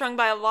hamstrung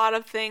by a lot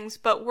of things,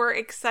 but we're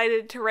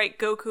excited to write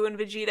Goku and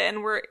Vegeta,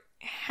 and we're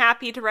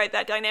happy to write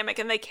that dynamic,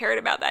 and they cared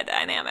about that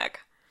dynamic.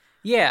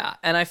 Yeah,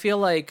 and I feel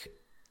like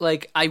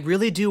I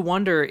really do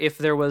wonder if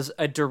there was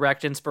a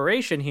direct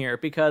inspiration here,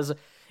 because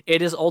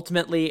it is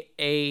ultimately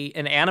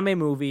an anime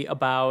movie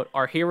about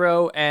our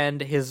hero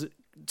and his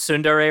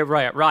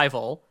tsundere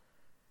rival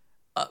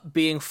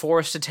being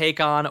forced to take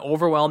on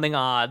overwhelming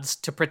odds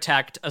to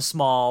protect a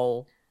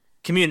small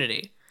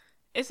community.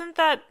 Isn't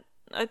that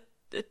a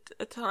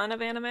ton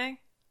of anime?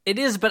 It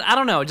is, but I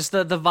don't know, just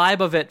the vibe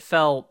of it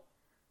felt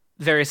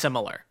very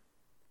similar.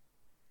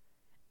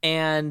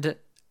 And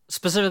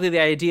specifically the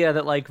idea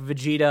that, like,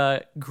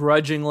 Vegeta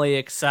grudgingly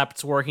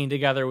accepts working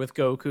together with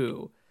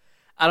Goku.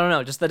 I don't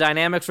know, just the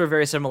dynamics were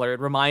very similar. It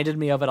reminded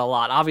me of it a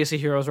lot. Obviously,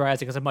 Heroes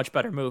Rising is a much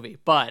better movie,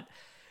 but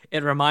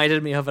it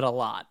reminded me of it a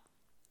lot.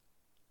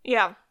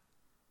 Yeah.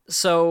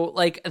 So,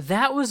 like,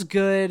 that was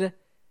good,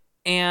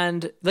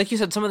 and like you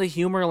said, some of the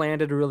humor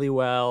landed really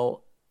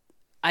well.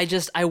 I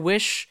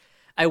wish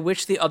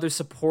the other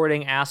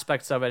supporting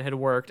aspects of it had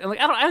worked. And, like,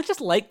 I just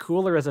like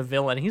Cooler as a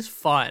villain. He's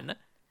fun.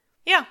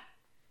 Yeah.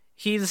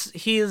 He's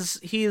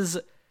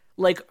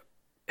like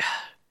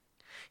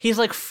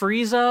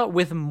Frieza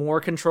with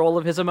more control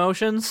of his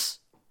emotions.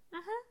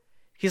 Mm-hmm.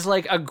 He's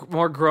like a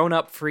more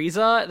grown-up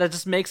Frieza. That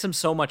just makes him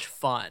so much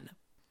fun.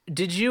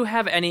 Did you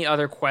have any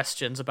other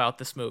questions about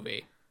this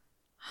movie?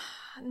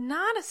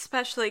 Not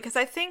especially, because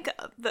I think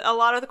a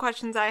lot of the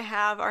questions I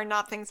have are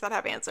not things that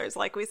have answers.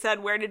 Like we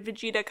said, where did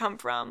Vegeta come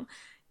from?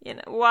 You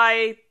know,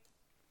 why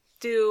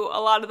do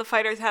a lot of the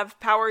fighters have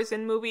powers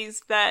in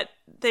movies that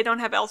they don't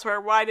have elsewhere?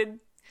 Why did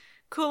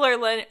Cooler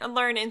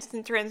learn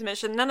instant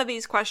transmission? None of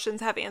these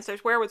questions have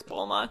answers. Where was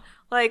Bulma?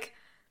 Like,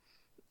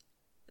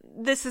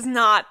 this is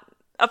not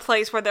a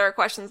place where there are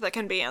questions that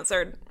can be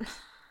answered.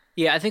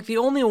 Yeah, I think the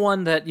only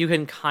one that you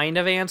can kind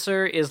of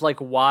answer is, like,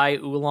 why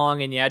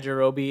Oolong and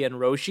Yajirobe and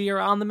Roshi are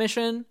on the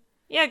mission.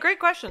 Yeah, great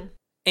question.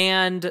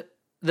 And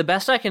the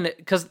best I can,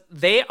 because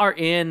they are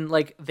in,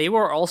 like, they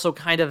were also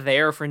kind of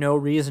there for no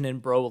reason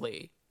in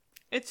Broly.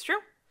 It's true.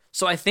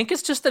 So I think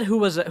it's just that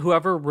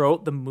whoever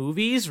wrote the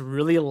movies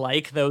really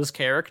like those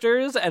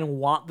characters and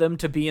want them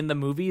to be in the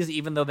movies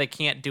even though they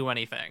can't do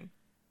anything.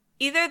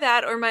 Either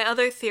that or my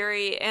other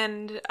theory,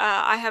 and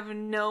I have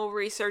no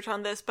research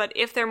on this, but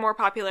if they're more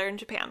popular in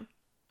Japan.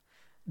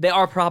 They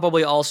are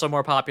probably also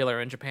more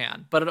popular in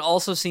Japan, but it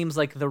also seems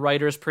like the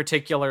writers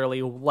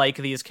particularly like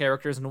these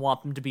characters and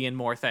want them to be in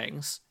more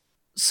things.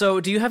 So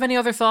do you have any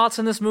other thoughts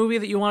on this movie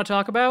that you want to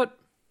talk about?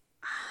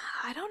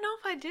 I don't know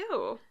if I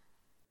do.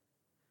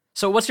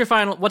 So what's your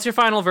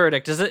final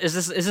verdict? Is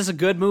this a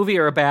good movie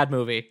or a bad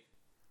movie?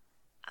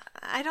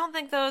 I don't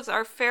think those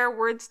are fair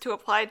words to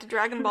apply to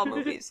Dragon Ball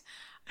movies.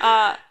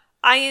 I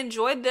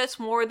enjoyed this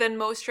more than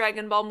most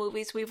Dragon Ball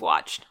movies we've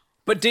watched.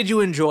 But did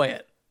you enjoy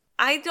it?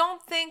 I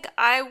don't think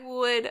I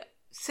would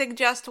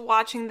suggest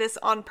watching this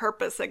on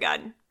purpose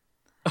again.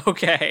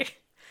 Okay.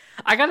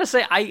 I gotta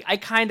say,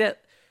 I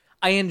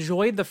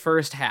enjoyed the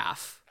first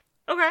half.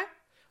 Okay.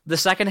 The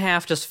second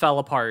half just fell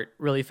apart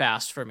really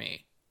fast for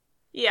me.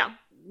 Yeah.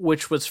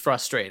 Which was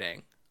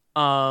frustrating.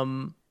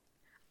 I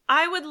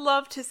would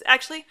love to...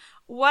 Actually,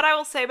 what I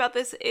will say about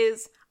this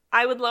is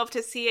I would love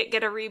to see it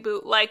get a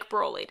reboot like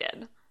Broly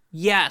did.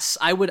 Yes,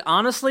 I would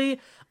honestly...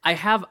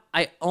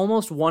 I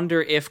almost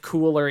wonder if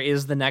Cooler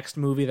is the next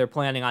movie they're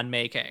planning on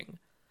making.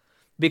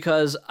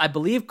 because I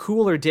believe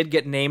Cooler did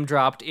get name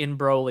dropped in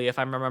Broly, if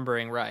I'm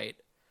remembering right.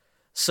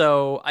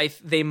 So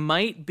they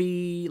might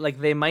be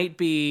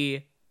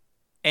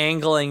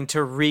angling to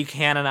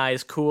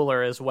recanonize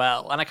Cooler as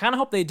well, and I kind of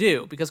hope they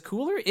do, because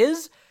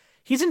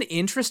he's an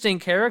interesting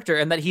character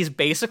in that he's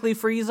basically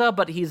Frieza,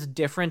 but he's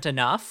different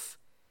enough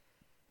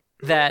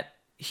that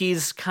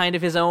he's kind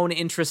of his own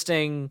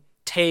interesting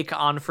take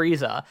on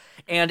Frieza.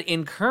 And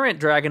in current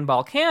Dragon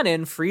Ball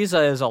canon,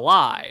 Frieza is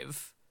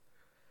alive.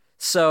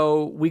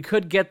 So we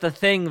could get the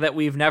thing that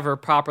we've never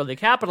properly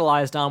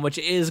capitalized on, which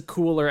is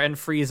Cooler and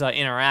Frieza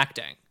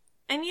interacting.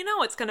 And you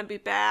know it's going to be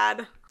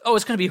bad. Oh,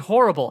 it's going to be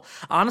horrible.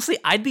 Honestly,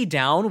 I'd be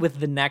down with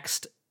the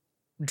next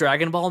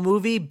Dragon Ball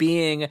movie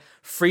being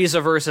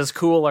Frieza versus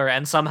Cooler,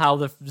 and somehow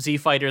the Z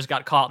Fighters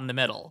got caught in the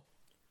middle.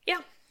 Yeah.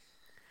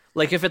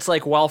 Like, if it's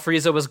like, while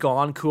Frieza was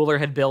gone, Cooler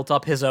had built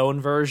up his own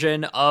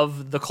version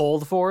of the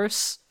Cold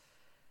Force,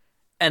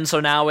 and so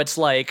now it's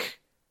like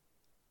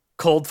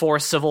Cold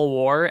Force Civil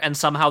War, and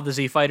somehow the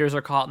Z Fighters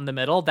are caught in the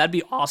middle. That'd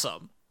be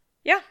awesome.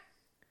 Yeah.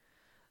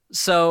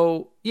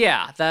 So,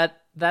 yeah,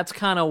 that's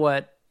kind of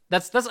what...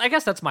 That's I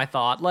guess that's my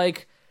thought.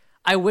 Like,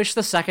 I wish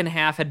the second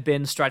half had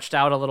been stretched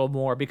out a little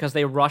more, because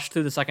they rushed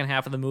through the second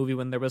half of the movie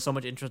when there was so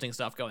much interesting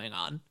stuff going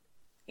on.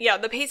 Yeah,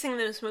 the pacing in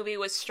this movie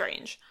was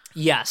strange.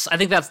 Yes, I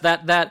think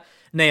that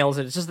nails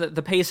it. It's just that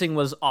the pacing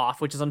was off,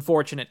 which is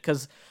unfortunate,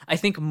 because I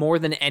think more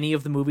than any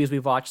of the movies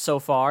we've watched so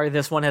far,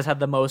 this one has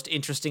had the most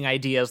interesting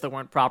ideas that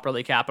weren't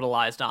properly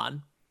capitalized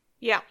on.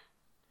 Yeah.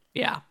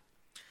 Yeah.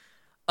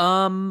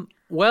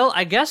 Well,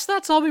 I guess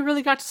that's all we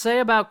really got to say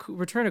about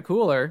Return of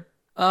Cooler.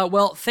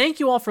 Well, thank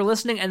you all for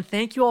listening, and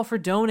thank you all for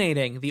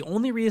donating. The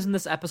only reason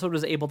this episode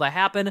was able to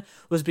happen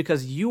was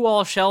because you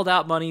all shelled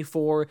out money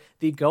for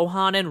the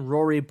Gohan and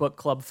Rory Book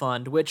Club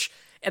Fund, which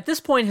at this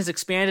point has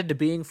expanded to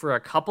being for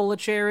a couple of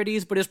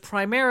charities, but is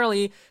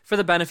primarily for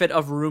the benefit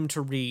of Room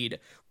to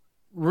Read.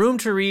 Room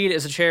to Read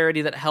is a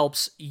charity that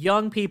helps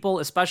young people,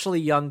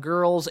 especially young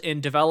girls in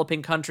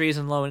developing countries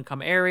and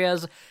low-income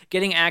areas,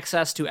 getting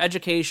access to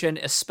education,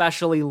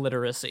 especially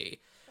literacy.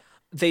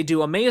 They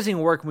do amazing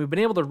work, and we've been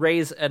able to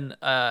raise an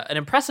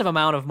impressive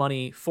amount of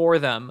money for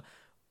them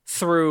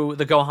through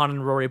the Gohan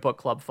and Rory Book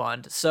Club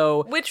Fund.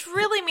 So, which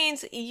really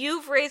means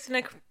you've raised an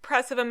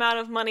impressive amount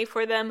of money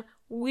for them.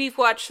 We've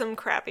watched some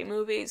crappy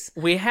movies.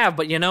 We have,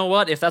 but you know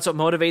what? If that's what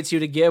motivates you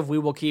to give, we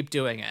will keep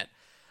doing it.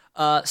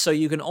 So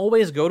you can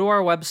always go to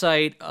our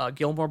website,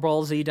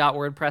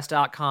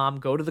 GilmoreBallZ.wordpress.com,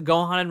 go to the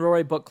Gohan and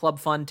Rory Book Club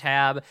Fund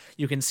tab.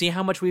 You can see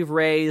how much we've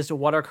raised,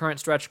 what our current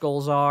stretch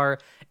goals are,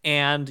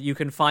 and you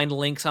can find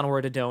links on where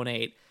to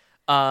donate.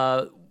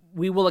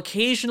 We will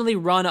occasionally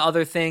run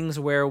other things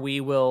where we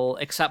will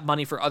accept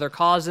money for other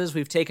causes.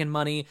 We've taken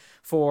money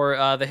for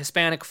the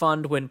Hispanic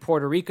Fund when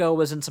Puerto Rico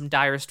was in some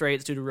dire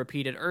straits due to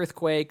repeated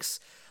earthquakes.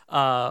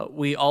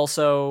 We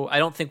also, I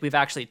don't think we've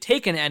actually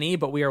taken any,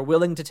 but we are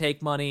willing to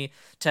take money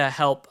to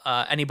help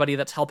anybody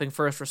that's helping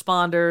first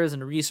responders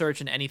and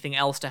research and anything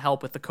else to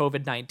help with the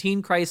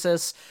COVID-19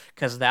 crisis,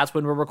 because that's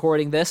when we're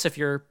recording this if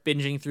you're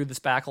binging through this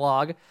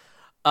backlog.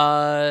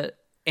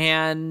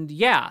 And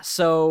yeah,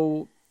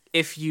 so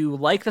if you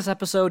like this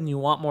episode and you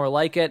want more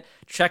like it,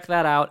 check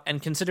that out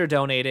and consider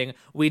donating.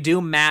 We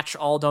do match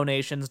all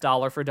donations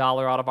dollar for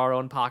dollar out of our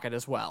own pocket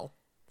as well.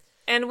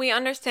 And we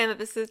understand that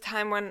this is a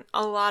time when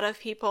a lot of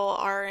people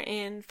are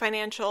in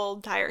financial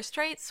dire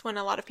straits, when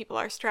a lot of people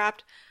are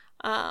strapped.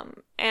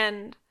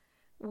 And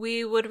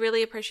we would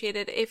really appreciate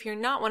it if you're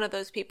not one of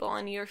those people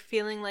and you're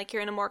feeling like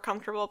you're in a more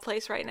comfortable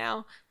place right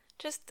now.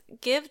 Just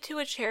give to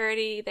a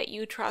charity that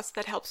you trust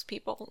that helps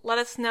people. Let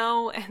us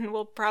know, and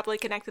we'll probably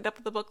connect it up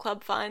with the book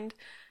club fund.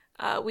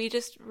 We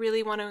just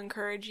really want to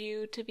encourage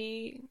you to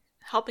be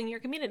helping your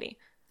community.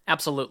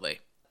 Absolutely.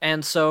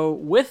 And so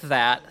with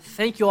that,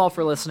 thank you all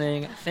for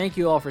listening. Thank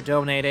you all for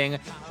donating.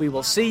 We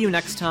will see you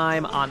next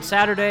time on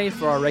Saturday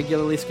for our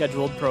regularly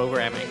scheduled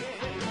programming.